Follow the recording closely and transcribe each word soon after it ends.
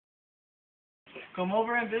Come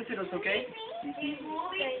over and visit us, okay?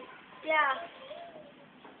 Yeah.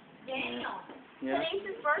 Daniel. Yeah. Today's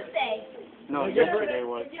his birthday. No, yesterday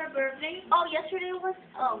was. It's your birthday? Oh, yesterday was?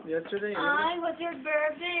 Oh. Yesterday. Ay, what's your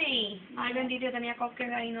birthday? Ay, bendito, tenía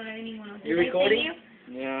cupcake ahí, no le di ninguno. You recording?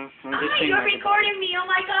 Yeah, I'm just Ay, saying. you're recording me, oh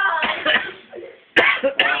my god.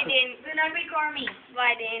 Biden, do not record me.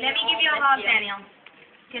 Biden. Let me give you a hug, Daniel.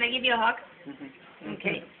 Can I give you a hug?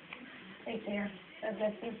 Okay. Right there. God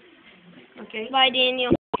bless you. Okay. Bye,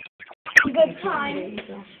 Daniel. Good time.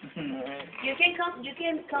 You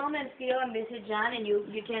can come and still and visit John, and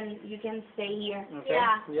you can stay here. Okay.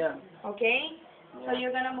 Yeah. Yeah. Okay. So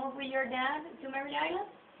you're gonna move with your dad to Merritt Island?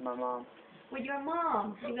 My mom. With your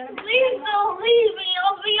mom? You're gonna Please don't leave me.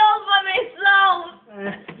 I'll be all by myself.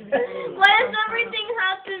 Why does everything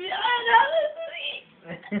have to be another to me?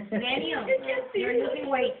 Daniel, you're losing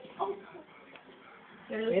weight.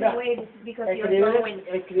 You're losing Mira, weight because you're growing.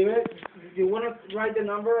 Escribe. Do you want to write the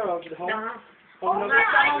number of the home? Oh, number?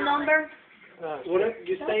 that's the whole number? What if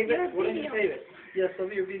you save your it? What if you video. save it? Yes,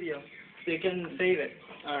 of your video. So you can save it.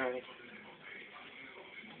 Alright.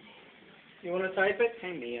 You want to type it?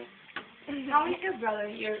 Hey, Mia. How is your brother?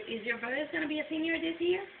 Is your brother gonna be a senior this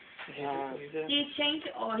year? Yeah. He changed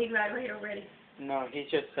or he graduated already? No, he's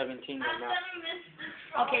just 17 right I'm now. gonna miss this.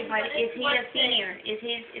 Okay, but is he a senior? Is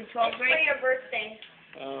he in 12th For grade? your birthday.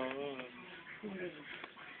 Oh.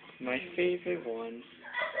 My favorite one.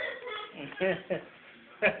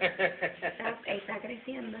 Está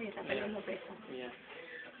creciendo y está perdiendo peso. Yeah.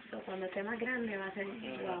 So, cuando esté más grande va a ser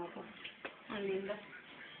guapo. Muy lindo.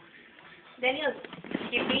 Daniel,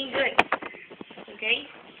 keep being good. Okay?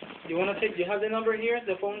 You want to take? You have the number here,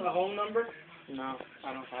 the home number? No,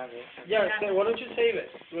 I don't have it. Yeah. Why don't you save it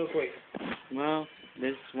real quick? Well,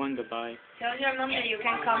 this one goodbye. Tell your mom that you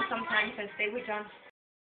can come sometimes and stay with John.